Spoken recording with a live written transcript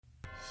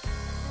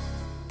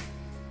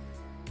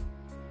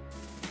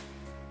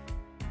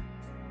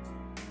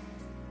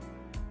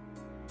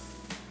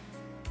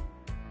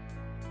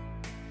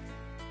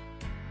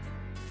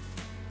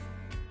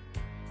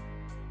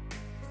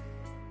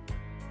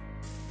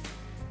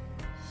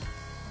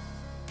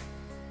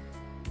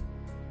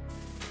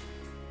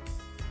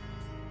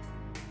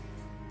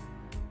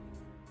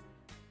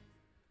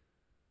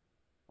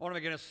I want to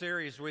begin a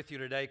series with you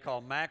today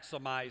called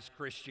Maximize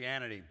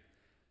Christianity.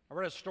 I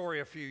read a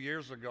story a few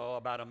years ago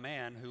about a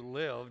man who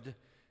lived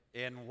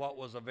in what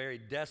was a very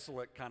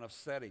desolate kind of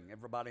setting.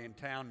 Everybody in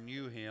town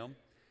knew him,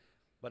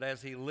 but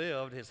as he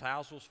lived, his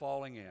house was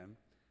falling in.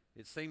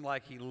 It seemed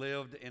like he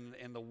lived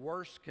in the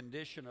worst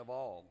condition of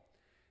all.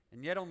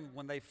 And yet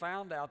when they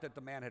found out that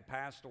the man had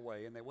passed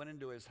away and they went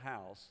into his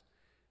house,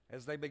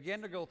 as they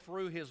began to go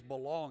through his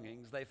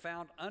belongings, they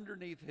found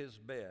underneath his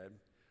bed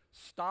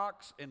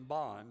stocks and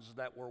bonds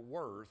that were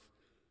worth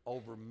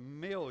over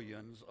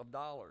millions of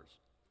dollars.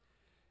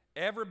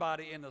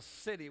 Everybody in the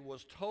city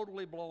was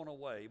totally blown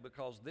away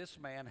because this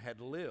man had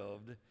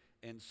lived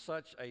in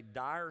such a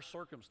dire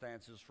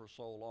circumstances for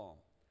so long.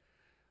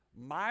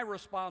 My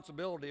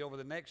responsibility over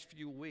the next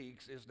few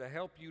weeks is to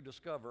help you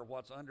discover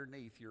what's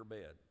underneath your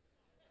bed.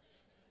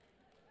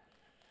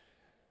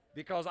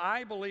 Because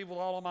I believe with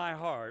all of my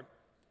heart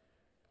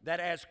that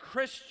as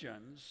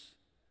Christians,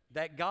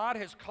 that God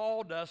has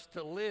called us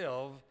to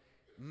live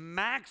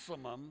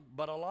maximum,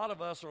 but a lot of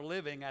us are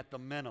living at the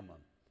minimum.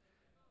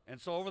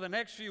 And so over the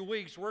next few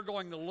weeks, we're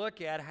going to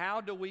look at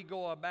how do we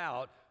go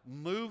about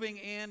moving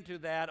into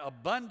that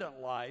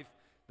abundant life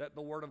that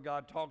the Word of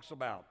God talks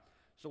about.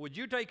 So would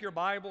you take your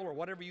Bible or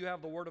whatever you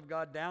have the Word of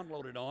God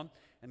downloaded on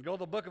and go to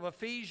the book of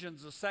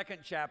Ephesians, the 2nd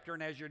chapter.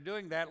 And as you're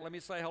doing that, let me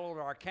say hello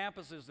to our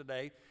campuses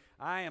today.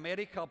 I am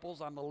Eddie Couples.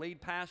 I'm the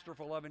lead pastor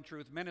for Love and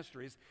Truth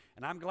Ministries,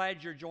 and I'm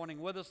glad you're joining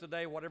with us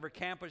today. Whatever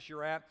campus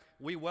you're at,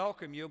 we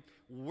welcome you.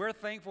 We're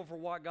thankful for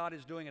what God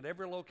is doing at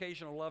every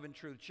location of Love and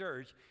Truth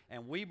Church,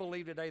 and we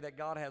believe today that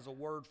God has a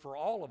word for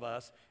all of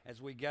us as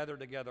we gather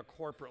together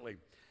corporately.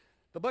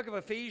 The book of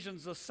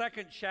Ephesians, the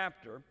 2nd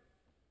chapter,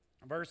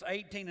 verse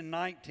 18 and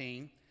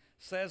 19,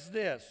 says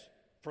this,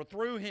 "For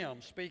through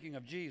him," speaking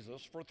of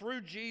Jesus, "for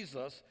through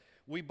Jesus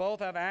we both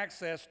have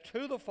access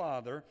to the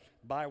Father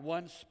by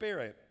one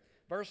Spirit."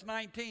 Verse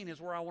 19 is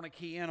where I want to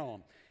key in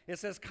on. It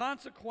says,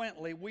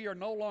 "Consequently, we are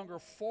no longer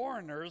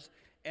foreigners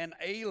and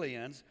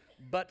aliens,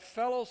 but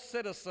fellow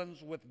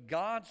citizens with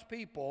God's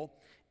people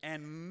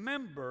and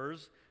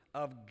members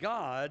of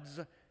God's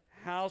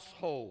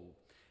household."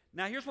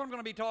 Now, here's what I'm going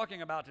to be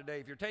talking about today.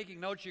 If you're taking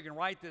notes, you can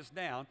write this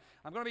down.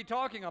 I'm going to be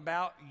talking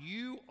about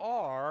you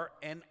are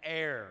an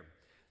heir.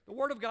 The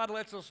Word of God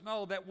lets us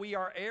know that we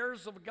are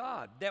heirs of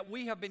God, that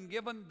we have been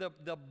given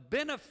the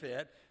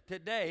benefit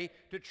today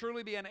to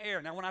truly be an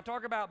heir. Now, when I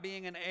talk about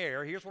being an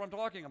heir, here's what I'm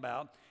talking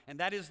about, and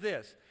that is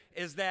this,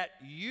 is that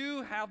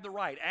you have the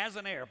right as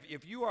an heir.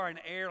 If you are an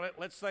heir,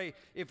 let's say,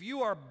 if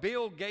you are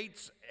Bill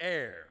Gates'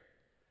 heir,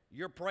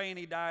 you're praying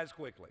he dies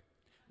quickly.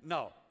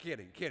 No,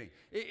 kidding.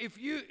 If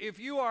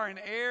you are an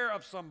heir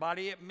of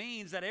somebody, it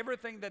means that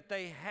everything that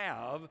they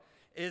have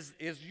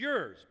is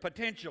yours,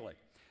 potentially.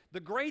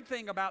 The great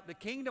thing about the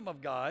kingdom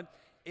of God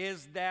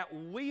is that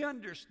we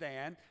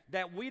understand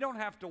that we don't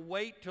have to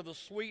wait till the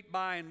sweet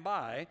by and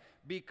by,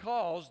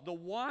 because the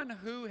one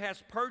who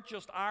has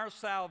purchased our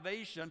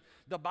salvation,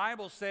 the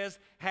Bible says,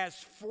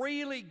 has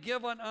freely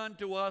given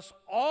unto us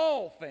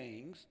all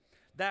things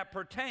that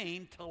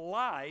pertain to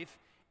life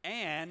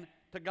and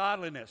to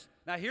godliness.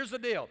 Now here's the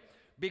deal.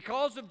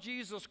 Because of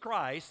Jesus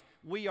Christ,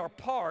 we are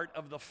part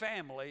of the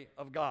family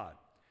of God.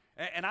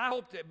 And I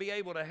hope to be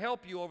able to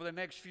help you over the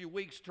next few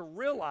weeks to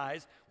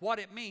realize what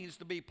it means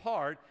to be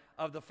part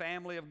of the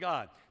family of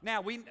God.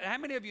 Now, how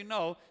many of you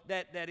know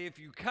that if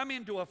you come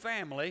into a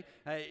family,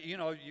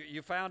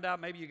 you found out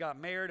maybe you got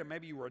married or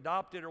maybe you were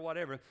adopted or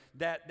whatever,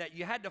 that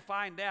you had to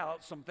find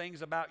out some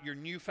things about your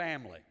new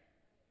family,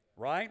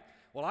 right?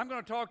 Well, I'm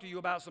going to talk to you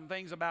about some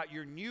things about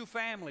your new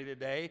family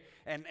today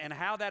and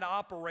how that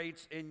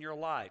operates in your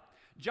life.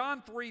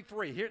 John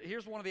 3:3,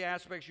 here's one of the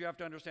aspects you have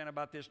to understand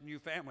about this new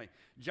family.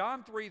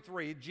 John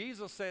 3:3,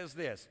 Jesus says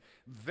this,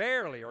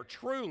 "Verily," or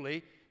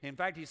truly, in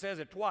fact, he says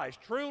it twice,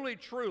 "Truly,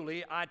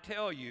 truly, I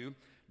tell you,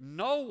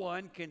 no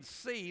one can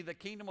see the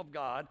kingdom of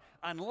God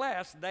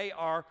unless they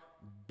are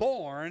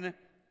born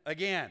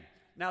again."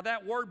 Now,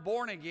 that word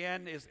born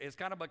again is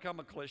kind of become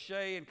a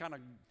cliche and kind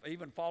of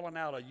even fallen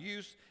out of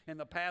use in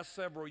the past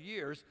several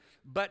years.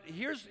 But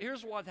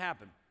here's what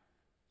happened.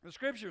 The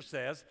Scripture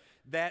says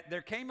that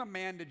there came a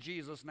man to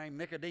Jesus named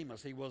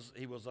Nicodemus. He was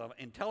an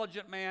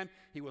intelligent man.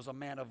 He was a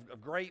man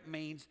of great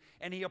means.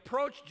 And he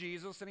approached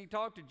Jesus and he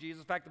talked to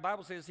Jesus. In fact, the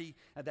Bible says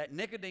that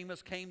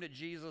Nicodemus came to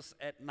Jesus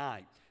at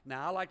night.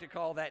 Now, I like to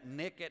call that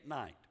Nick at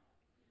night.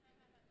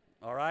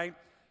 All right?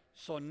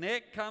 So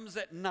Nick comes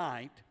at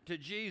night to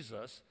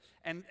Jesus.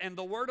 And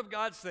the Word of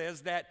God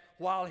says that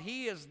while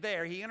he is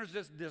there, he enters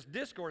this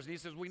discourse, and he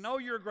says, "We know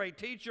you're a great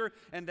teacher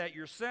and that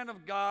you're sent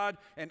of God,"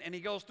 and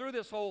he goes through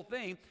this whole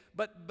thing.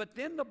 But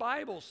then the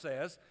Bible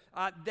says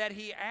that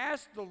he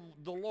asked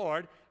the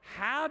Lord,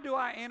 "How do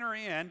I enter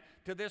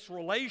into this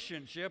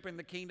relationship in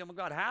the kingdom of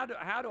God? How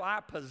do I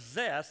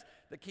possess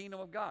the kingdom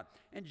of God?"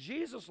 And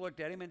Jesus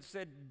looked at him and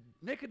said,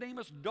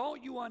 "Nicodemus,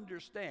 don't you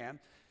understand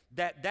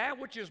that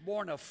which is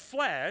born of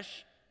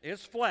flesh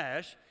is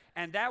flesh,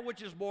 and that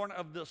which is born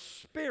of the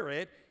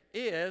Spirit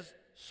is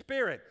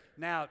spirit."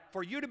 Now,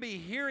 for you to be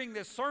hearing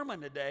this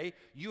sermon today,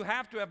 you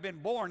have to have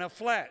been born of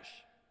flesh.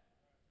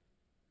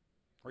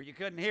 or you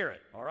couldn't hear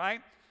it, all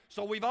right?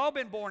 So we've all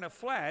been born of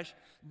flesh,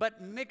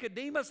 but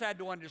Nicodemus had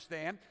to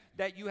understand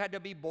that you had to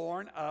be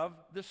born of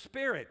the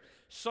Spirit.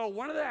 So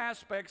one of the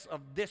aspects of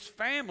this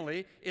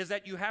family is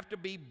that you have to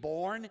be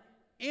born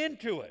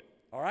into it,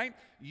 all right?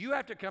 You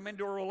have to come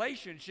into a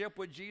relationship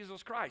with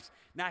Jesus Christ.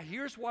 Now,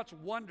 here's what's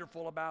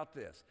wonderful about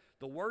this.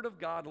 The Word of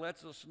God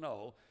lets us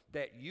know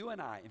that you and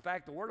I, in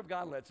fact, the Word of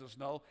God lets us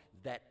know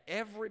that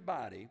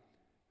everybody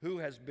who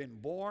has been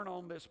born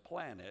on this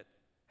planet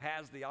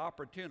has the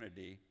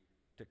opportunity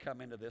to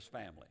come into this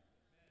family.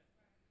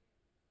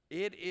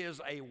 It is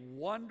a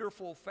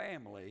wonderful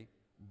family,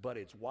 but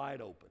it's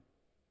wide open.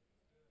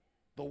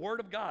 The Word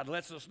of God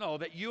lets us know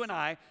that you and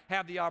I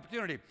have the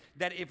opportunity,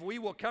 that if we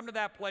will come to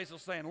that place of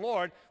saying,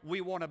 Lord,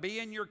 we want to be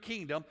in your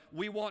kingdom,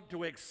 we want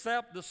to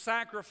accept the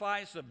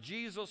sacrifice of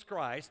Jesus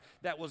Christ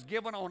that was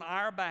given on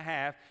our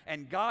behalf,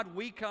 and God,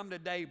 we come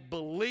today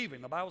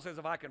believing. The Bible says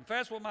if I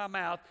confess with my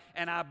mouth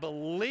and I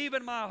believe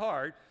in my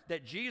heart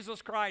that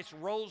Jesus Christ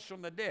rose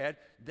from the dead,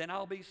 then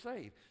I'll be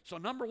saved. So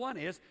number one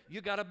is you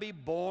got to be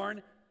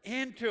born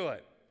into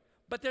it.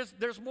 But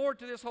there's more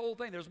to this whole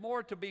thing. There's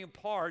more to being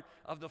part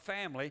of the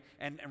family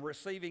and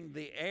receiving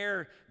the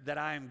heir that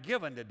I am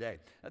given today.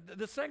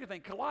 The second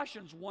thing,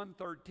 Colossians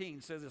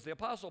 1:13 says this. The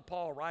Apostle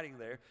Paul, writing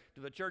there to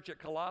the church at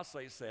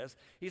Colossae,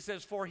 he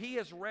says, for he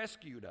has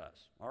rescued us,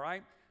 all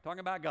right?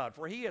 Talking about God.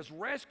 For he has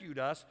rescued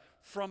us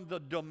from the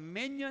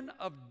dominion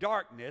of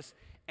darkness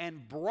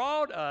and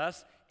brought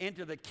us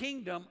into the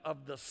kingdom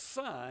of the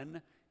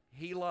Son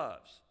he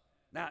loves.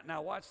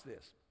 Now watch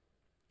this.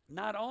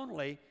 Not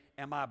only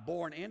am I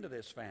born into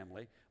this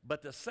family,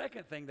 but the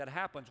second thing that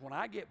happens when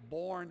I get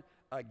born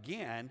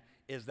again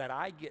is that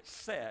I get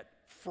set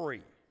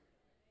free.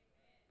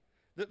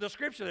 The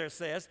scripture there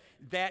says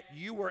that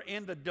you were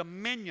in the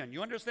dominion.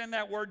 You understand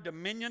that word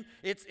dominion?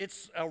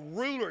 It's a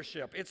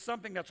rulership. It's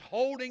something that's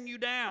holding you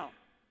down.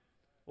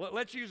 Well,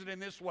 let's use it in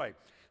this way.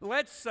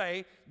 Let's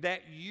say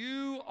that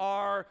you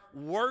are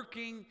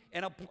working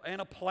in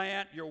a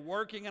plant, you're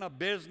working in a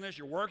business,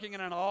 you're working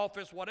in an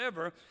office,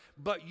 whatever,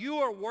 but you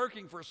are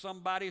working for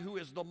somebody who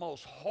is the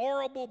most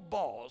horrible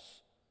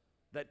boss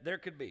that there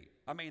could be.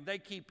 I mean, they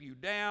keep you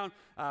down,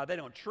 they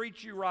don't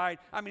treat you right.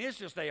 I mean, it's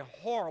just a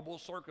horrible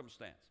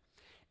circumstance.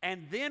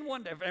 And then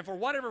one day, and for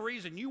whatever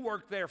reason, you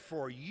work there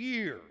for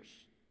years.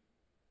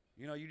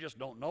 You know, you just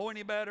don't know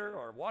any better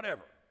or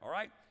whatever, all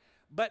right?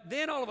 But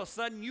then all of a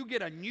sudden, you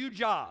get a new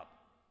job.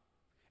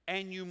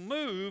 And you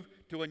move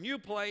to a new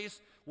place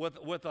with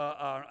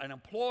an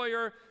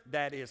employer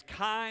that is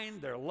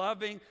kind, they're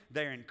loving,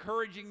 they're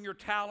encouraging your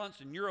talents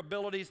and your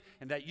abilities,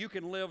 and that you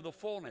can live the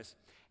fullness.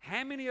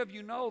 How many of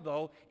you know,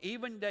 though,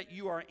 even that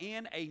you are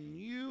in a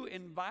new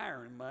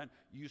environment,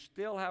 you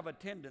still have a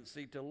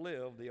tendency to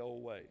live the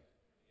old way?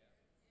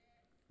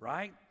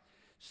 Right?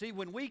 See,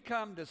 when we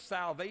come to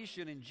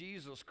salvation in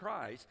Jesus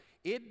Christ,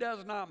 it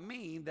does not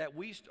mean that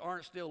we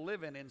aren't still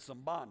living in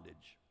some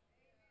bondage.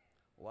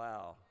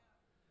 Wow.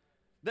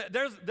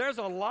 There's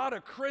a lot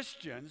of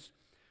Christians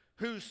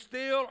who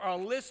still are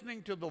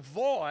listening to the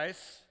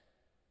voice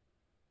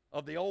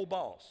of the old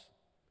boss.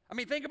 I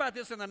mean, think about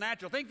this in the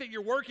natural. Think that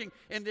you're working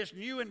in this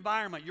new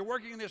environment. You're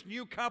working in this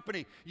new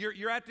company.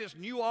 You're at this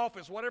new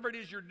office, whatever it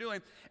is you're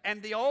doing,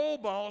 and the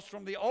old boss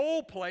from the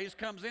old place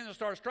comes in and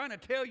starts trying to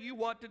tell you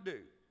what to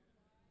do.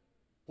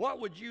 What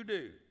would you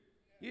do?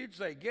 You'd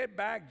say, get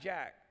back,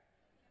 Jack.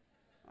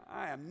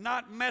 I am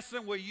not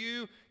messing with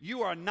you.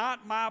 You are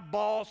not my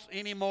boss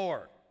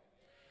anymore.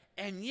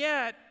 And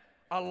yet,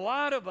 a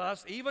lot of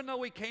us, even though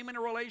we came in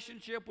a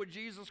relationship with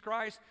Jesus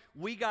Christ,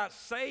 we got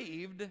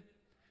saved,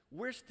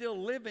 we're still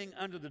living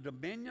under the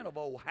dominion of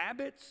old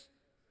habits,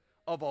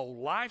 of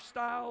old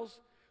lifestyles.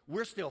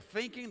 We're still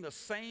thinking the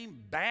same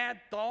bad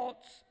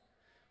thoughts.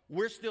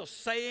 We're still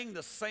saying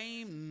the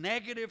same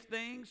negative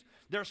things.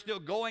 They're still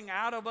going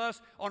out of us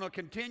on a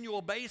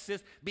continual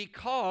basis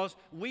because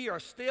we are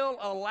still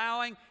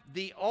allowing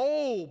the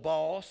old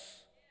boss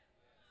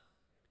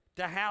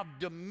to have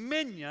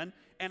dominion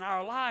in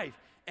our life.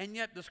 And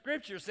yet the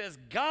scripture says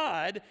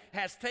God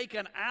has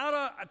taken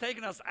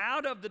us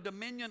out of the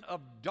dominion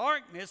of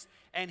darkness,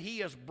 and he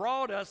has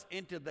brought us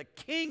into the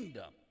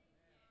kingdom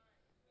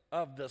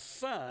of the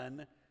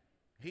Son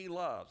he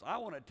loves. I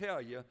want to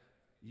tell you,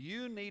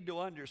 you need to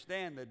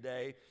understand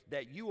today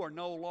that you are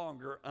no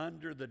longer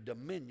under the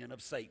dominion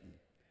of Satan.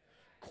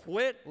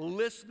 Quit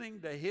listening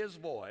to his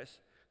voice.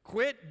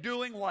 Quit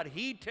doing what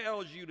he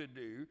tells you to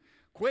do.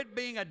 Quit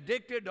being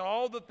addicted to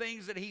all the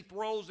things that he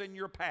throws in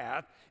your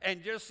path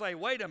and just say,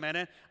 wait a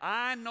minute,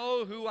 I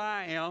know who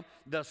I am.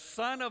 The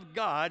Son of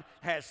God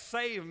has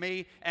saved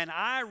me, and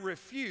I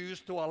refuse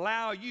to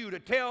allow you to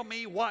tell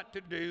me what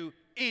to do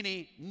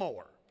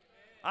anymore.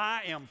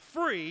 I am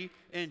free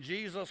in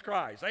Jesus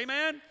Christ.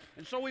 Amen?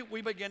 And so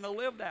we begin to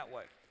live that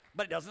way.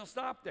 But it doesn't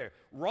stop there.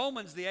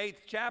 Romans, the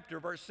 8th chapter,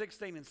 verse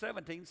 16 and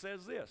 17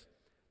 says this.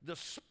 The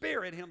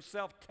Spirit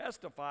himself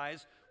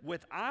testifies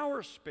with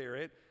our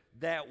spirit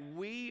that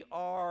we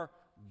are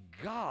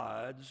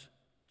God's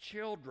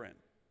children.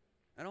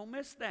 And don't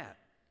miss that.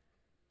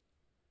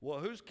 Well,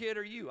 whose kid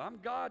are you? I'm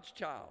God's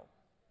child.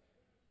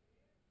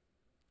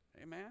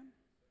 Amen?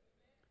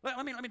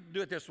 Let me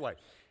do it this way.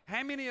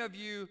 How many of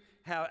you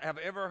have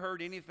ever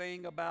heard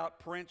anything about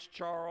Prince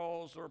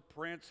Charles or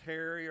Prince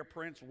Harry or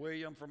Prince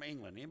William from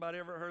England? Anybody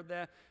ever heard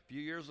that? A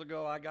few years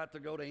ago, I got to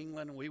go to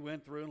England, and we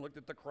went through and looked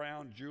at the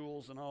crown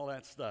jewels and all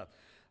that stuff.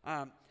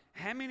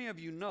 How many of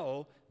you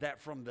know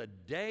that from the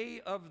day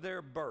of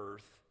their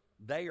birth,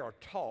 they are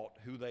taught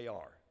who they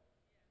are?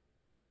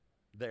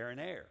 They're an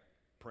heir.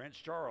 Prince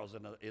Charles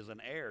is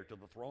an heir to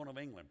the throne of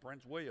England.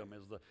 Prince William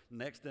is the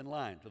next in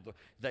line.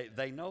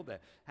 They know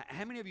that.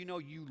 How many of you know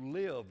you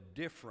live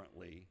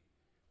differently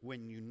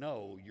when you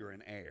know you're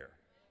an heir?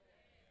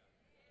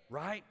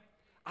 Right?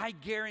 I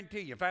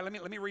guarantee you. In fact,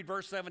 let me read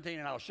verse 17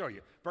 and I'll show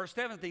you. Verse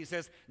 17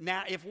 says,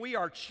 now if we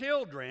are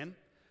children,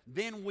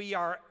 then we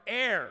are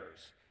heirs.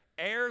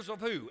 Heirs of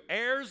who?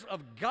 Heirs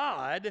of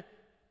God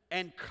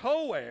and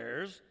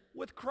co-heirs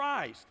with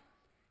Christ.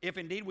 If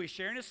indeed we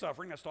share in his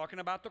suffering, that's talking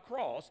about the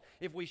cross,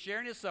 if we share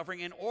in his suffering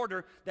in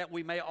order that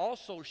we may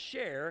also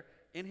share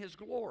in his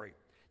glory.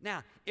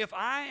 Now, if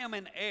I am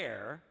an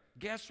heir,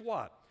 guess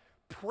what?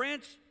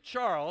 Prince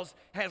Charles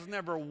has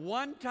never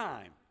one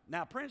time,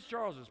 now Prince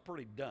Charles is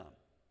pretty dumb.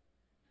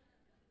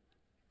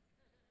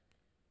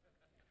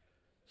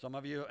 Some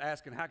of you are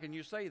asking, how can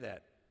you say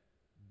that?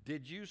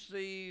 Did you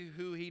see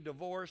who he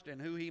divorced and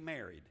who he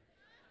married?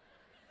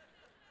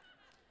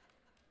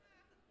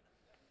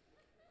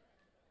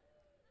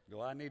 Do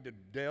I need to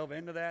delve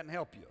into that and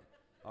help you?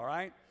 All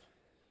right?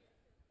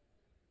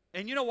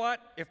 And you know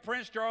what? If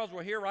Prince Charles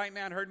were here right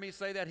now and heard me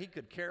say that, he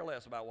could care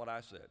less about what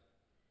I said.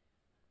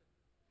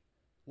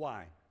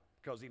 Why?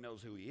 Because he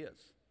knows who he is.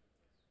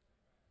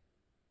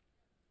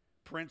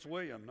 Prince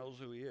William knows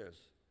who he is.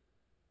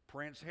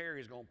 Prince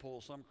Harry's going to pull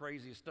some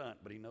crazy stunt,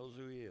 but he knows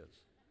who he is.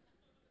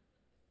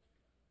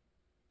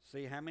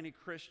 See, how many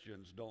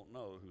Christians don't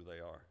know who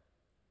they are?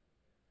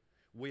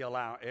 We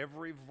allow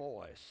every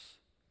voice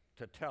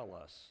to tell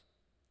us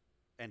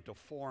and to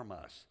form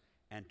us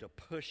and to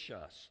push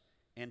us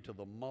into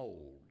the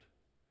mold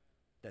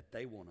that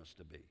they want us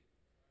to be.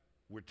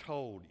 We're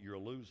told you're a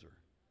loser.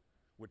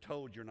 We're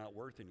told you're not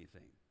worth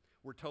anything.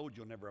 We're told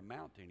you'll never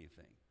amount to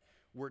anything.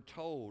 We're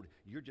told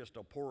you're just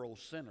a poor old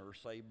sinner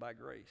saved by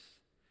grace.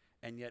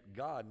 And yet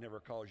God never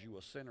calls you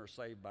a sinner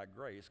saved by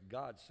grace.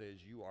 God says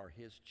you are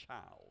his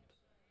child.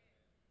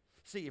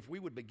 See, if we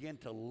would begin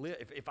to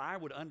live, if I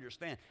would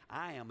understand,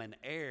 I am an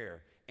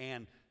heir,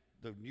 and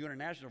the New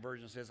International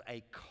Version says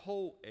a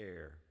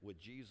co-heir with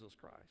Jesus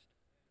Christ.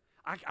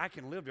 I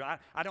can live there.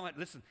 I don't,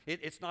 listen,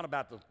 it's not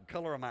about the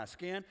color of my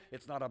skin.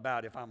 It's not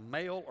about if I'm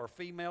male or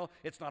female.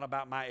 It's not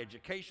about my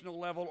educational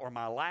level or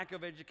my lack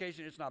of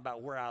education. It's not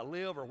about where I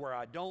live or where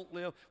I don't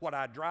live, what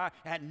I drive,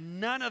 and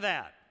none of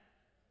that.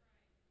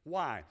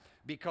 Why?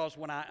 Because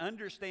when I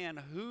understand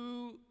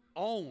who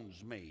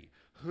owns me,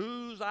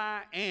 whose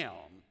I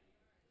am,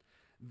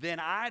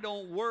 then I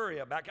don't worry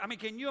about, I mean,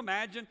 can you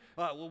imagine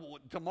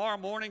tomorrow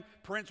morning,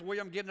 Prince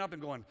William getting up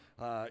and going,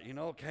 you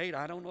know, Kate,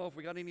 I don't know if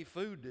we got any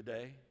food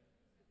today.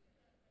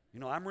 You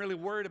know, I'm really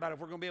worried about if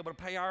we're going to be able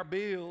to pay our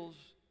bills.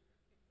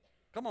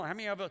 Come on, how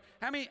many of us,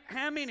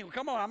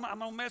 come on, I'm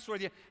going to mess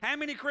with you. How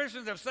many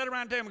Christians have sat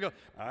around the table and go,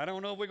 I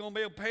don't know if we're going to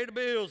be able to pay the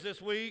bills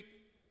this week?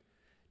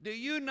 Do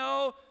you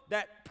know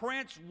that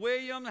Prince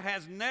William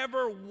has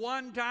never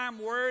one time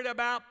worried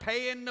about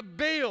paying the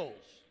bills?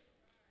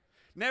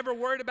 Never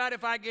worried about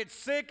if I get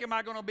sick, am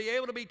I going to be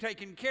able to be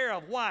taken care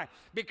of? Why?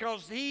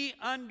 Because he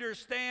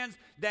understands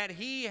that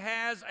he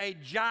has a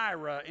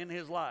Jireh in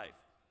his life.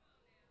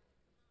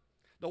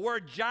 The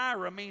word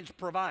Jireh means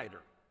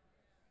provider.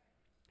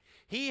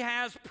 He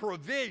has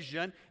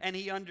provision, and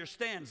he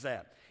understands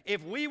that.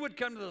 If we would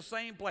come to the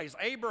same place,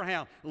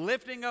 Abraham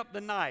lifting up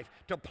the knife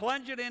to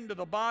plunge it into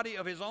the body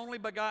of his only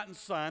begotten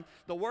son,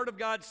 the Word of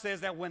God says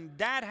that when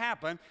that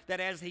happened, that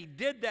as he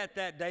did that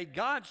day,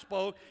 God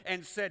spoke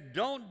and said,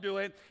 don't do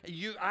it.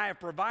 I have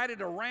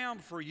provided a ram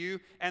for you.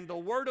 And the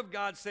Word of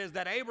God says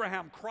that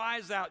Abraham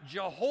cries out,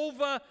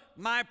 Jehovah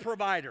my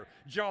provider,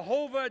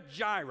 Jehovah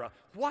Jireh.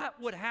 What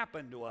would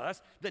happen to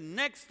us the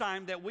next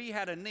time that we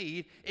had a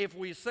need if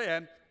we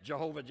said,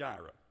 Jehovah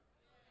Jireh?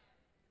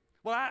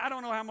 Well, I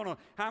don't know how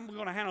I'm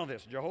going to handle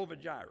this. Jehovah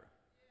Jireh.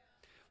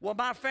 Well,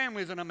 my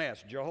family's in a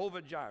mess.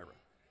 Jehovah Jireh.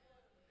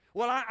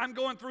 Well, I'm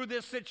going through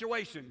this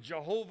situation.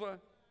 Jehovah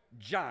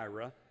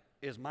Jireh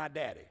is my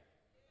daddy.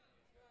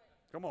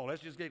 Come on,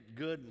 let's just get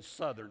good and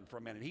southern for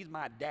a minute. He's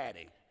my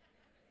daddy.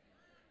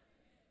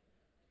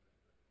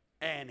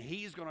 And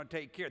he's going to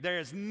take care. There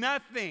is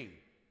nothing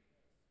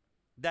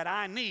that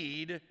I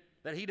need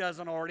that he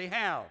doesn't already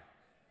have.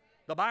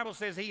 The Bible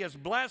says he has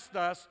blessed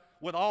us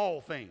with all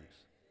things.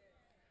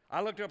 I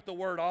looked up the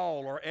word all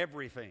or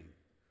everything.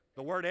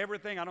 The word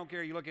everything, I don't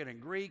care. You look at it in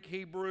Greek,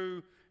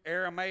 Hebrew,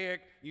 Aramaic.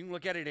 You can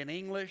look at it in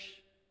English.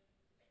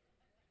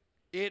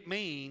 It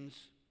means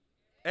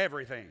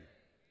everything.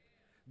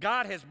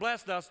 God has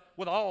blessed us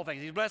with all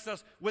things. He's blessed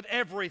us with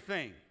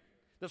everything.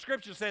 The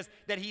Scripture says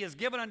that he has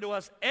given unto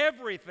us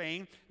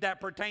everything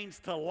that pertains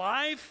to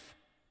life.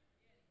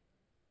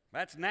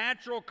 That's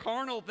natural,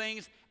 carnal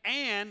things,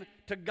 and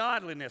to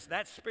godliness.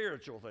 That's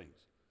spiritual things.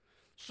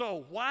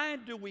 So why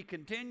do we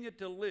continue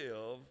to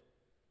live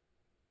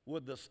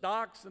with the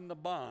stocks and the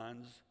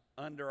bonds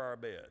under our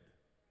bed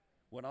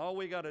when all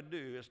we got to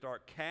do is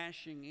start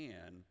cashing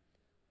in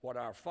what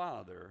our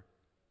Father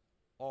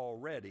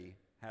already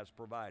has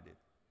provided?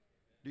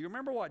 Do you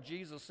remember what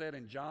Jesus said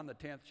in John the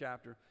 10th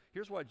chapter?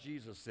 Here's what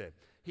Jesus said.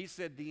 He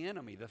said, the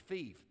enemy, the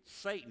thief,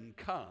 Satan,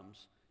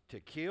 comes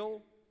to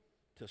kill,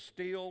 to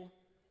steal,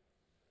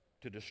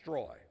 to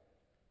destroy.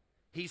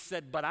 He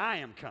said, but I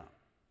am come,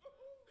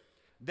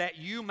 that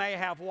you may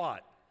have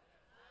what?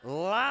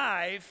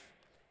 Life,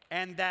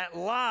 and that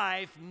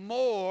life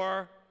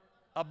more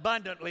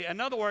abundantly. In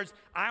other words,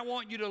 I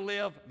want you to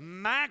live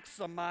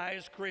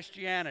maximized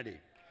Christianity.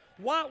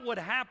 What would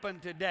happen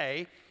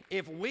today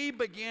if we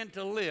begin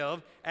to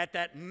live at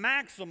that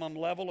maximum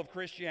level of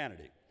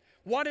Christianity?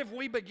 What if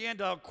we begin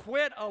to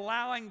quit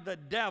allowing the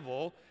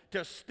devil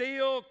to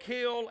steal,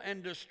 kill,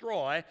 and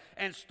destroy,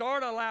 and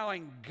start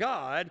allowing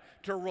God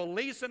to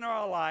release in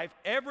our life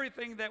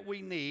everything that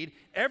we need,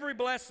 every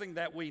blessing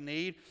that we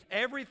need,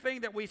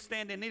 everything that we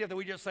stand in need of, that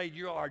we just say,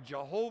 you are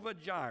Jehovah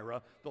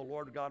Jireh, the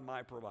Lord God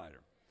my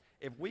provider.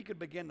 If we could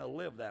begin to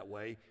live that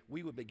way,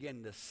 we would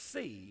begin to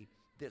see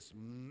this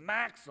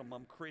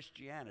maximum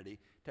Christianity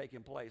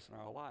taking place in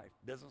our life.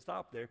 It doesn't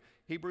stop there.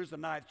 Hebrews the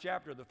 9th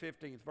chapter, the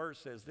 15th verse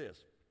says this,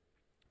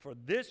 for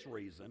this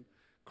reason,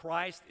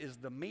 Christ is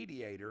the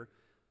mediator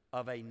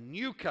of a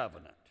new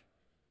covenant.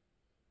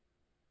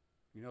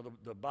 You know,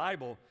 the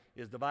Bible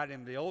is divided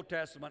into the Old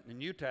Testament and the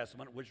New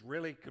Testament, which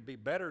really could be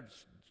better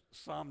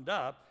summed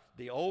up,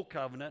 the Old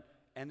Covenant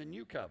and the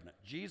New Covenant.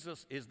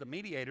 Jesus is the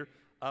mediator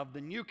of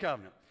the New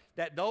Covenant,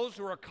 that those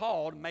who are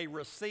called may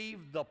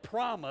receive the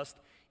promised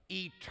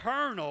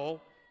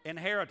eternal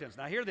inheritance.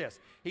 Now hear this.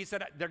 He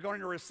said they're going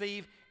to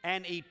receive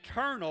an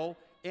eternal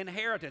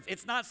inheritance.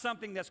 It's not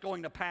something that's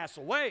going to pass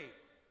away.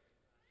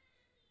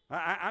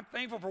 I'm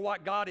thankful for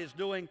what God is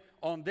doing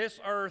on this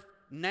earth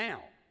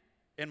now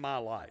in my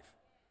life.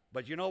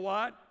 But you know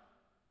what?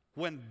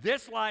 When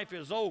this life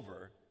is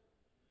over,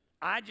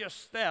 I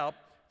just step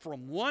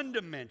from one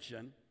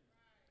dimension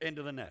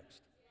into the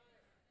next.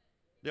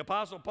 The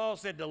Apostle Paul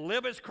said to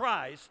live is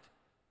Christ,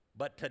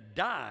 but to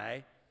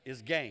die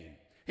is gain.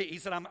 He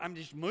said, I'm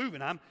just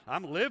moving.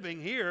 I'm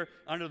living here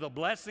under the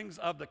blessings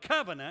of the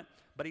covenant.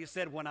 But he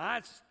said, when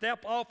I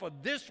step off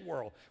of this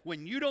world,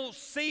 when you don't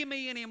see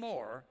me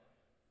anymore,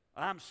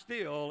 I'm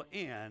still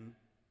in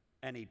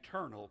an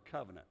eternal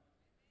covenant.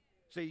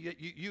 See,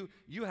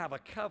 you have a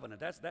covenant.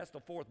 That's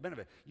the fourth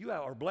benefit. You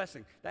have a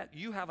blessing. That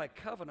you have a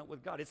covenant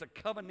with God. It's a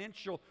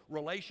covenantal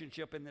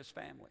relationship in this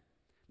family.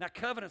 Now,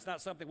 covenant's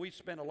not something we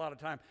spend a lot of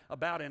time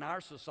about in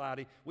our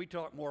society. We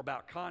talk more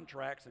about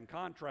contracts, and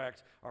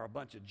contracts are a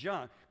bunch of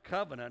junk.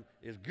 Covenant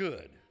is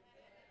good.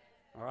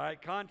 All right?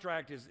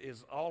 Contract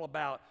is all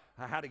about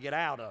how to get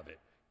out of it.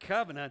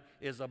 Covenant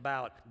is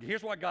about,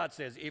 here's what God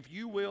says, if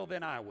you will,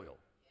 then I will.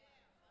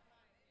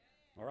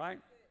 All right?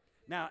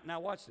 Now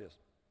watch this.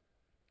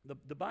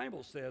 The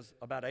Bible says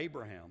about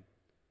Abraham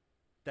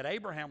that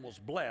Abraham was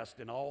blessed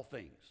in all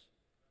things.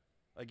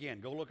 Again,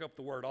 go look up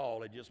the word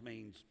all. It just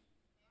means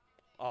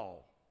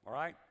all. All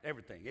right?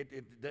 Everything.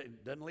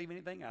 It doesn't leave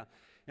anything out.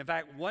 In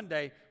fact, one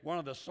day, one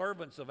of the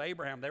servants of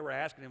Abraham, they were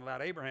asking him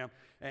about Abraham,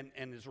 and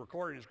it's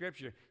recorded in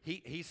Scripture.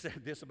 He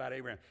said this about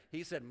Abraham.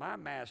 He said, my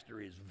master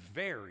is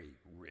very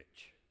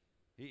rich.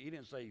 He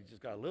didn't say he's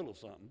just got a little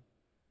something.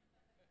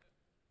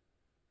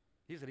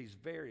 He said he's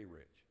very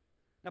rich.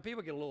 Now,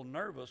 people get a little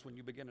nervous when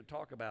you begin to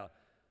talk about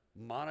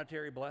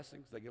monetary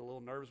blessings. They get a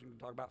little nervous when you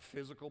talk about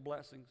physical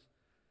blessings.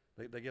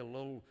 They get a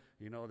little,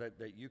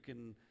 that you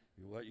can,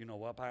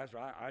 well, Pastor,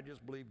 I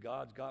just believe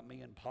God's got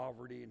me in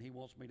poverty and He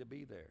wants me to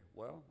be there.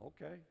 Well,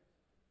 okay.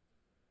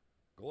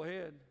 Go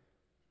ahead.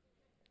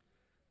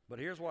 But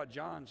here's what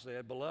John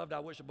said, Beloved,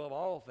 I wish above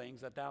all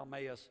things that thou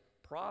mayest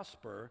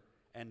prosper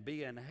and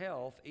be in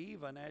health,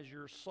 even as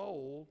your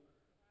soul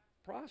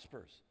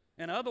prospers.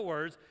 In other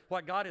words,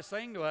 what God is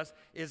saying to us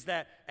is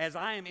that as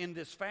I am in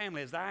this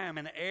family, as I am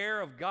an heir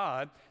of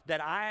God,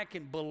 that I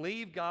can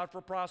believe God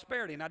for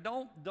prosperity. Now,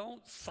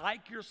 don't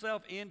psych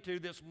yourself into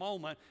this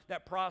moment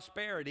that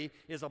prosperity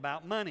is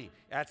about money.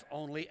 That's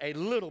only a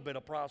little bit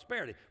of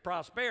prosperity.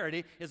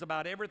 Prosperity is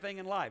about everything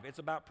in life. It's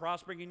about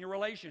prospering in your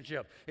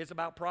relationship. It's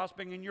about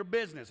prospering in your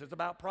business. It's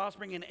about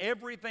prospering in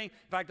everything.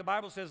 In fact, the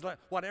Bible says that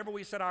whatever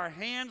we set our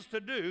hands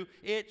to do,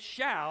 it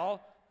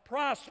shall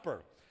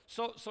prosper.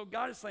 So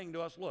God is saying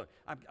to us, look,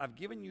 I've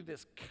given you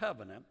this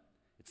covenant.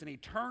 It's an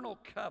eternal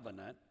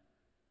covenant.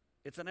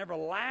 It's an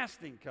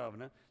everlasting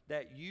covenant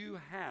that you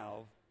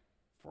have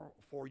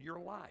for your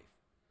life.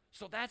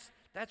 So that's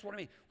what I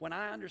mean. When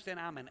I understand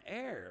I'm an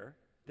heir,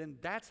 then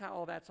that's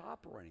how that's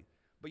operating.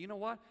 But you know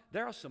what?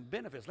 There are some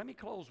benefits. Let me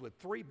close with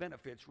 3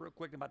 benefits real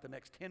quick in about the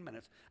next 10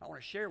 minutes. I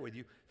want to share with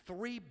you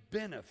 3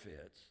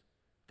 benefits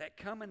that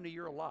come into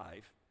your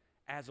life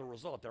as a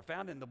result. They're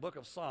found in the book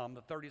of Psalm,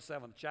 the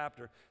 37th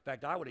chapter. In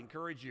fact, I would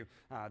encourage you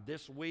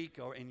this week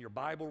or in your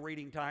Bible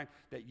reading time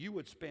that you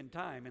would spend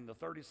time in the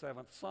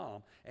 37th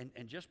Psalm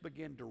and just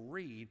begin to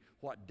read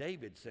what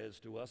David says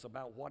to us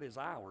about what is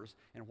ours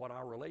and what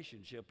our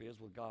relationship is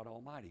with God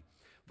Almighty.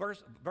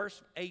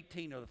 Verse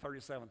 18 of the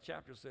 37th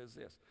chapter says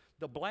this: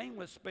 "The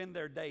blameless spend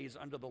their days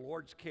under the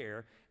Lord's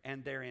care,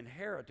 and their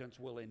inheritance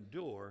will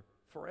endure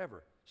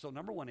forever." So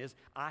number one is,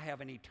 I have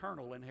an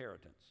eternal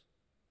inheritance.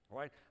 All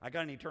right? I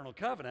got an eternal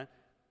covenant,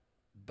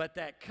 but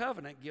that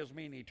covenant gives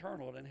me an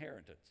eternal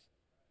inheritance.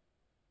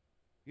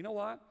 You know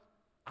what?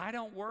 I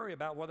don't worry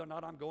about whether or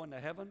not I'm going to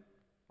heaven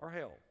or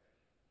hell.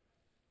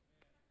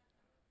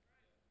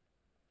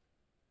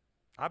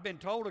 I've been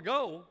told to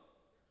go,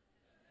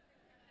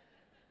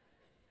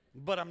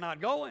 but I'm not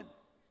going.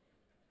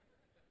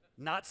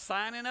 Not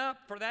signing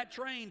up for that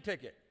train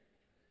ticket.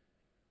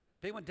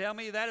 People tell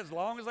me that as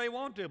long as they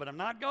want to, but I'm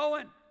not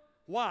going.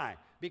 Why?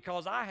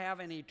 Because I have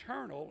an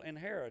eternal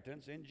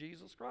inheritance in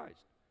Jesus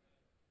Christ.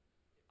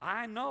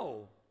 I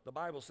know, the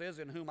Bible says,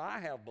 in whom I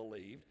have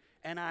believed,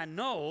 and I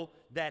know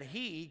that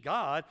He,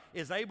 God,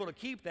 is able to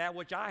keep that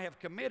which I have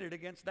committed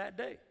against that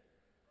day.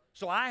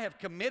 So I have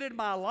committed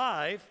my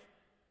life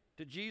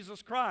to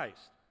Jesus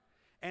Christ.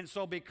 And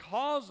so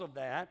because of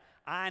that,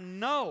 I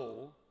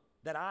know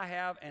that I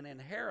have an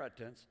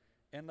inheritance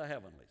in the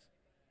heavenlies.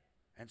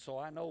 And so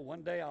I know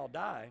one day I'll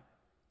die,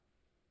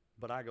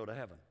 but I go to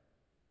heaven.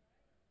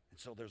 And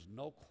so there's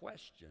no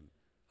question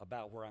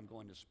about where I'm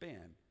going to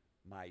spend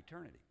my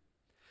eternity.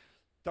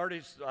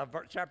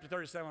 Chapter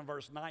 37,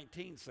 verse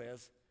 19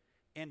 says,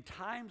 "In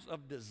times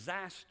of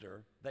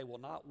disaster they will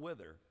not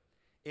wither.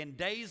 In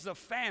days of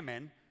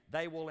famine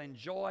they will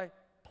enjoy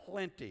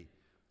plenty."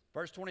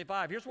 Verse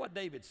 25, here's what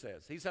David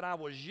says. He said, "I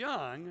was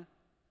young,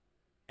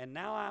 and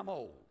now I'm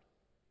old."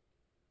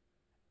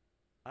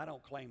 I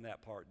don't claim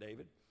that part,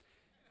 David.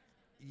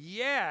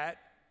 "Yet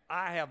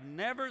I have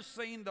never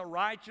seen the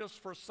righteous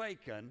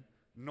forsaken,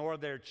 nor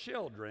their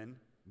children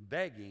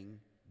begging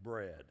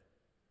bread."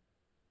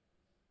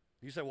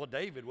 You say, well,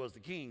 David was the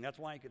king. That's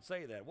why he could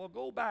say that. Well,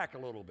 go back a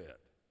little bit.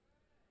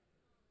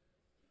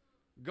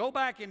 Go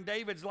back in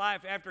David's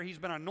life after he's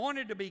been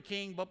anointed to be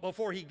king, but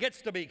before he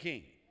gets to be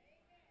king.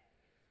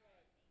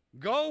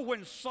 Go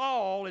when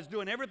Saul is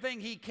doing everything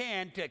he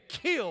can to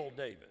kill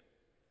David.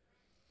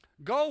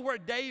 Go where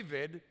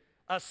David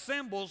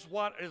assembles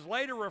what is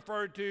later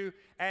referred to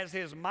as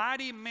his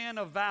mighty men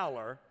of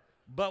valor,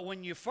 but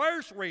when you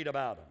first read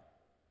about them,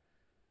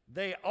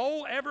 they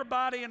owe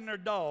everybody and their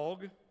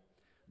dog.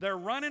 They're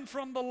running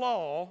from the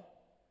law.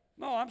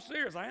 No, I'm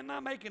serious. I am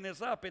not making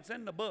this up. It's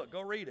in the book.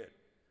 Go read it.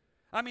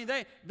 I mean,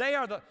 they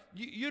are the,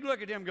 you'd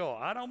look at them and go,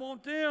 I don't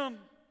want them.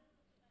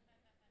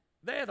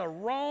 They're the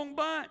wrong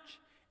bunch.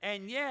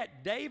 And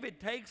yet, David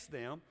takes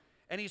them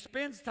and he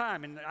spends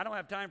time, and I don't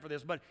have time for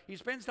this, but he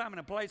spends time in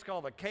a place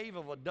called the Cave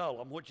of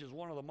Adullam, which is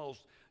one of the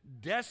most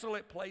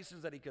desolate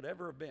places that he could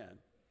ever have been.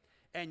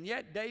 And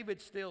yet David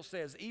still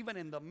says, even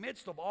in the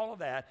midst of all of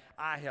that,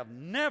 I have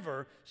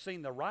never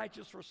seen the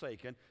righteous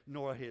forsaken,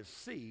 nor his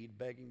seed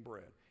begging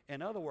bread.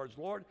 In other words,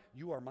 Lord,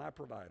 you are my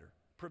provider.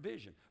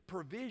 Provision.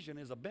 Provision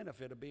is a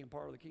benefit of being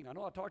part of the kingdom. I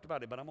know I talked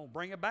about it, but I'm going to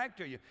bring it back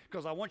to you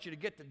because I want you to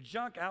get the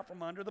junk out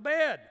from under the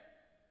bed.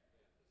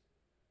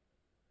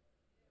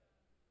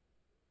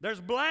 There's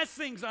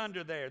blessings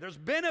under there. There's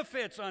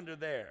benefits under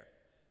there.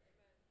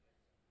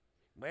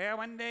 Well,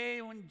 one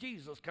day when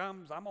Jesus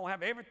comes, I'm going to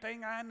have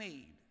everything I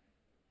need.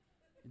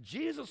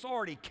 Jesus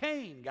already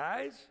came,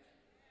 guys.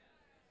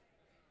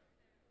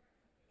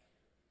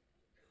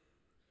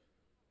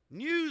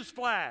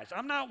 Newsflash,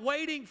 I'm not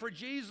waiting for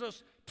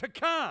Jesus to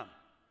come.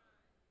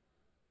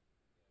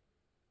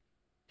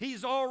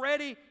 He's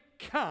already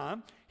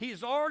come.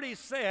 He's already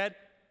said,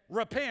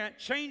 repent,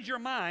 change your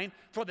mind,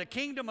 for the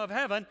kingdom of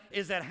heaven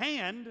is at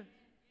hand.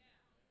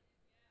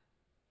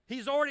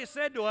 He's already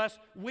said to us,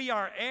 we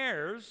are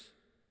heirs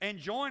and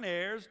joint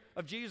heirs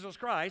of Jesus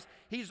Christ.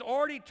 He's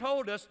already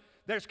told us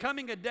there's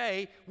coming a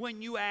day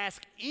when you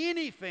ask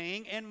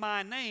anything in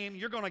my name,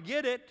 you're going to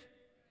get it.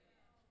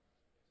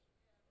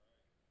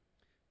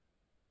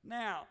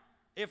 Now,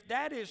 if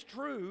that is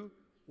true,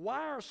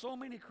 why are so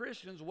many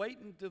Christians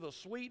waiting to the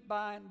sweet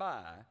by and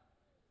by?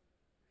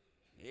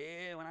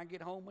 Yeah, when I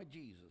get home with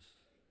Jesus.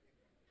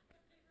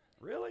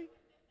 Really?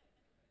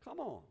 Come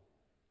on.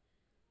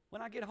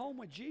 When I get home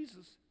with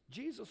Jesus,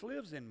 Jesus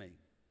lives in me.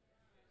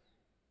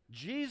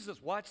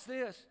 Jesus, watch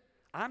this.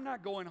 I'm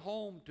not going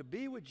home to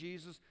be with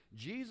Jesus.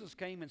 Jesus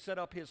came and set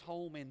up his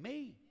home in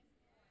me.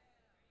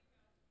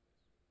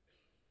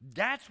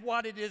 That's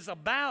what it is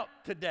about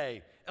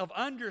today, of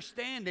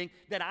understanding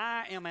that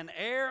I am an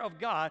heir of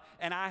God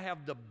and I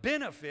have the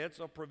benefits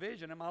of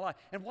provision in my life.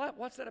 And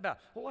what's that about?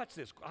 Well, watch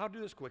this. I'll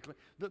do this quickly.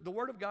 The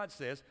Word of God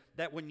says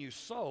that when you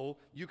sow,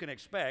 you can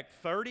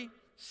expect 30,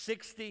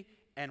 60,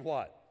 and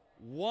what?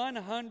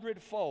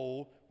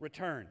 100-fold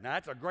return. Now,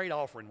 that's a great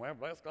offering. Well,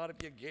 bless God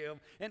if you give.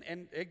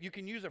 And you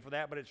can use it for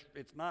that, but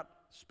it's not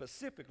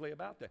specifically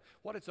about that.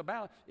 What it's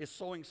about is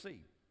sowing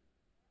seed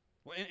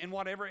in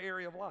whatever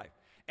area of life.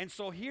 And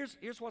so here's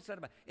what's that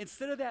about.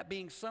 Instead of that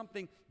being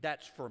something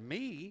that's for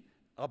me,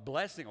 a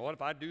blessing, or what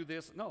if I do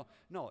this?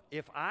 No.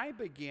 If I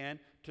begin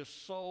to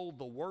sow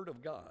the Word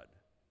of God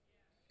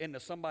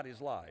into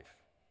somebody's life,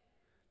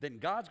 then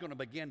God's going to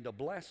begin to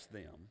bless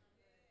them.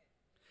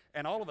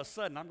 And all of a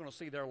sudden, I'm going to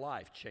see their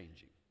life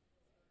changing.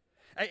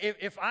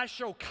 If I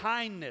show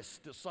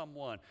kindness to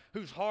someone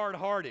who's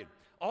hard-hearted,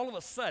 all of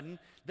a sudden,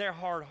 their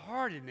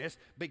hard-heartedness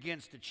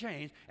begins to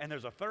change, and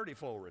there's a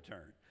 30-fold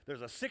return.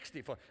 There's a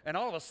 60-fold. And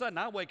all of a sudden,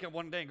 I wake up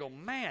one day and go,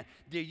 man,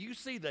 do you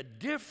see the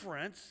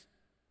difference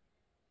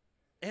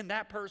in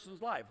that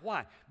person's life?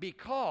 Why?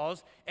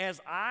 Because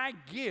as I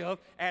give,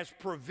 as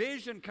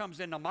provision comes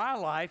into my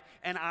life,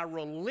 and I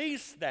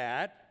release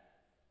that,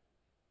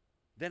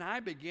 then I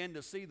begin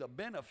to see the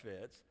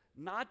benefits.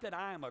 Not that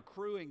I am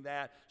accruing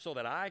that so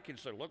that I can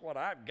say, look what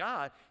I've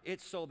got.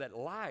 It's so that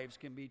lives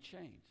can be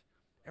changed.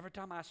 Every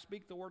time I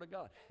speak the Word of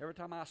God, every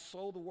time I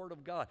sow the Word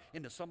of God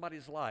into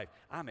somebody's life,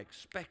 I'm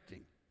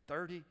expecting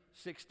 30,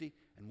 60,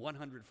 and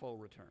 100-fold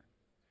return.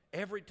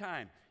 Every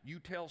time you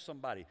tell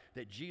somebody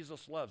that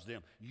Jesus loves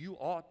them, you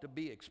ought to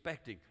be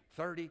expecting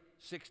 30,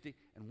 60,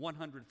 and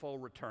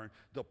 100-fold return,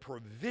 the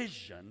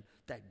provision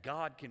that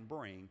God can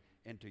bring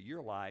into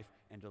your life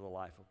and to the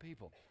life of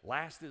people.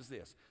 Last is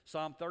this,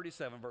 Psalm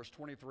 37, verse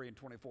 23 and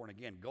 24. And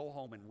again, go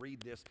home and read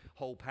this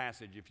whole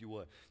passage if you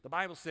would. The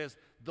Bible says,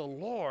 the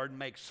Lord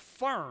makes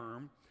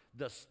firm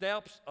the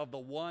steps of the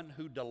one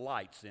who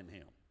delights in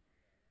him.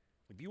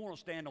 If you want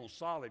to stand on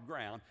solid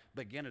ground,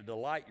 begin to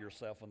delight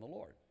yourself in the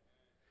Lord.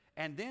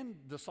 And then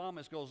the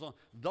psalmist goes on,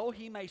 though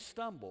he may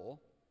stumble,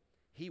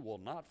 he will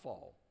not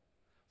fall,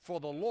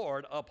 for the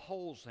Lord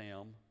upholds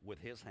him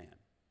with his hand.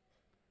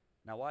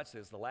 Now watch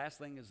this. The last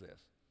thing is this.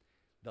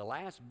 The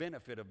last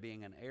benefit of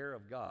being an heir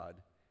of God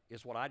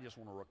is what I just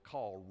want to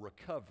call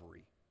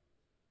recovery.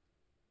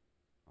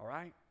 All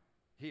right?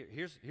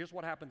 Here's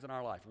what happens in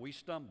our life. We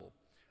stumble.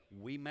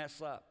 We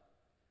mess up.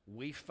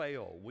 We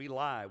fail. We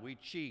lie. We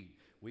cheat.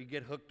 We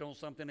get hooked on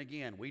something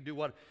again. We do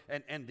what?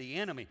 And the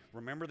enemy,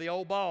 remember the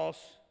old boss,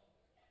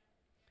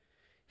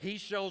 he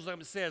shows up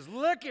and says,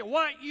 look at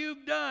what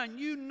you've done.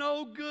 You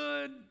no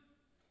good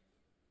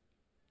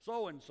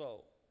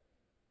so-and-so.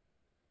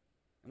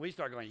 And we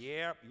start going,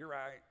 yeah, you're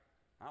right.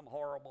 I'm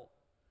horrible.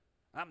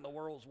 I'm the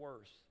world's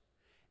worst.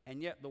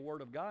 And yet the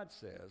Word of God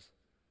says,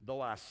 though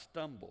I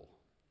stumble.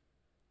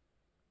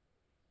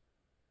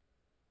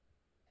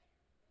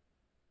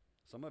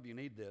 Some of you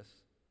need this.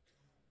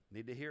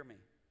 Need to hear me.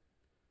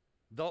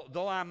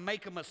 Though I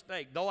make a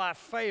mistake, though I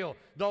fail,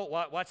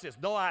 watch this,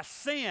 though I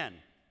sin.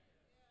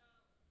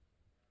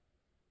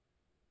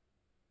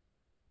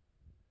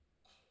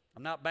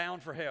 I'm not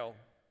bound for hell.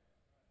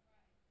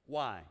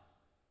 Why?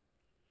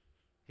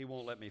 He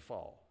won't let me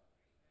fall.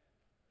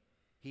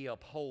 He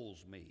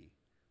upholds me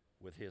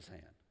with his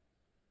hand.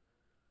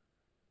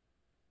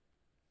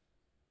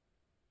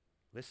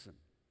 Listen,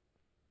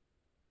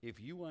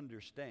 if you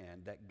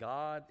understand that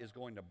God is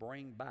going to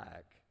bring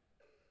back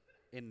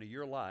into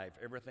your life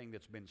everything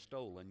that's been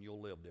stolen,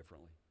 you'll live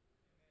differently.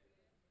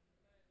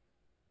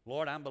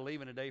 Lord, I'm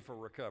believing today for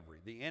recovery.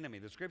 The enemy,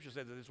 the scripture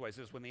says it this way, it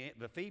says when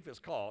the thief is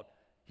caught,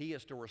 he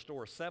is to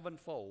restore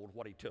sevenfold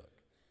what he took.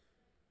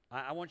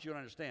 I want you to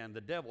understand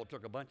the devil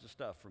took a bunch of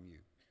stuff from you.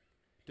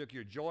 Took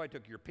your joy,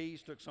 took your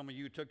peace, took some of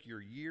you, took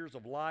your years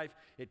of life,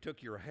 it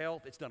took your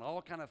health, it's done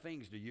all kind of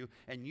things to you,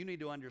 and you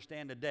need to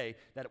understand today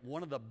that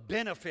one of the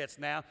benefits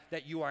now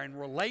that you are in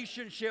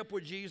relationship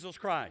with Jesus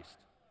Christ.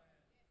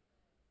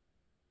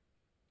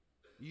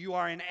 You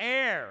are an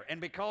heir, and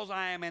because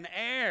I am an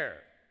heir,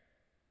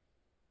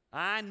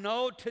 I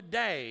know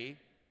today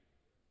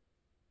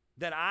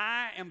that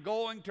I am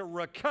going to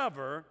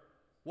recover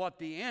what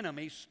the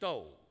enemy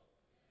stole.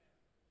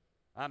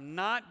 I'm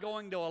not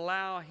going to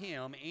allow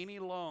him any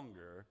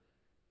longer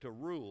to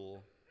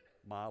rule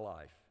my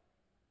life.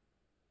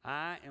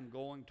 I am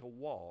going to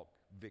walk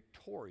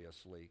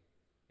victoriously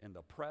in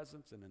the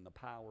presence and in the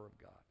power of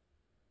God.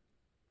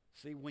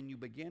 See, when you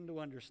begin to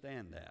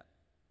understand that,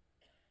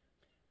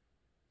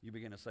 you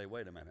begin to say,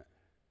 wait a minute.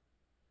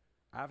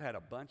 I've had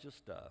a bunch of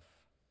stuff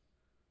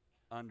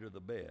under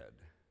the bed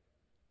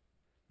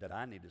that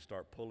I need to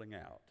start pulling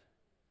out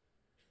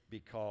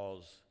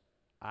because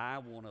I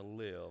want to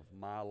live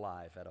my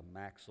life at a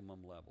maximum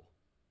level.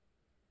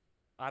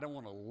 I don't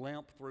want to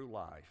limp through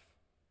life.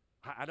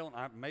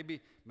 Maybe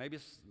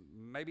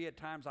at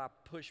times I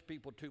push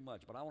people too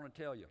much, but I want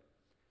to tell you,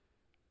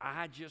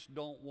 I just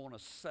don't want to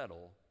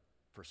settle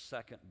for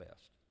second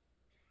best.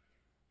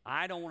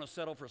 I don't want to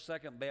settle for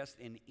second best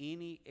in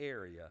any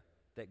area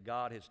that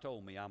God has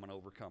told me I'm an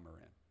overcomer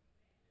in.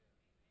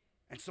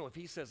 And so if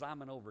he says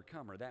I'm an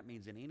overcomer, that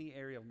means in any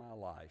area of my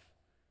life,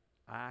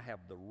 I have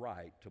the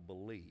right to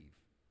believe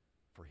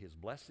for his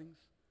blessings,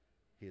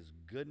 his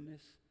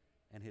goodness,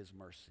 and his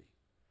mercy.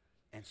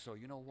 And so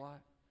you know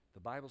what?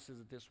 The Bible says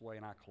it this way,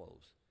 and I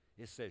close.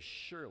 It says,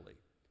 surely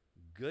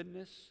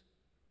goodness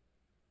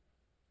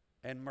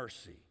and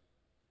mercy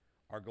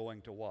are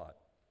going to what?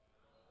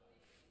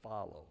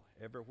 Follow.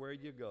 Everywhere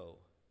you go.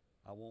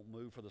 I won't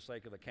move for the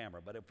sake of the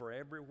camera, but for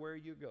everywhere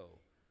you go,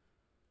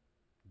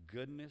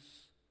 Goodness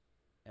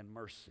and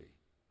mercy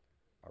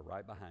are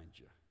right behind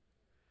you.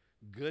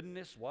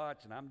 Goodness,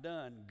 watch, and I'm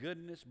done.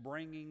 Goodness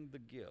bringing the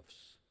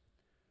gifts.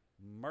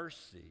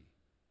 Mercy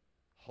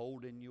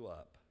holding you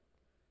up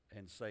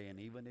and saying,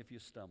 even if you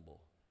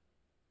stumble,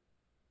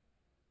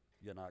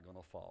 you're not going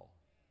to fall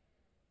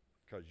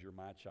because you're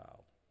my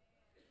child.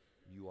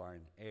 You are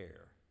an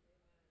heir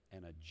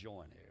and a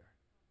joint heir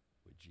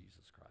with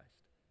Jesus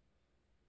Christ.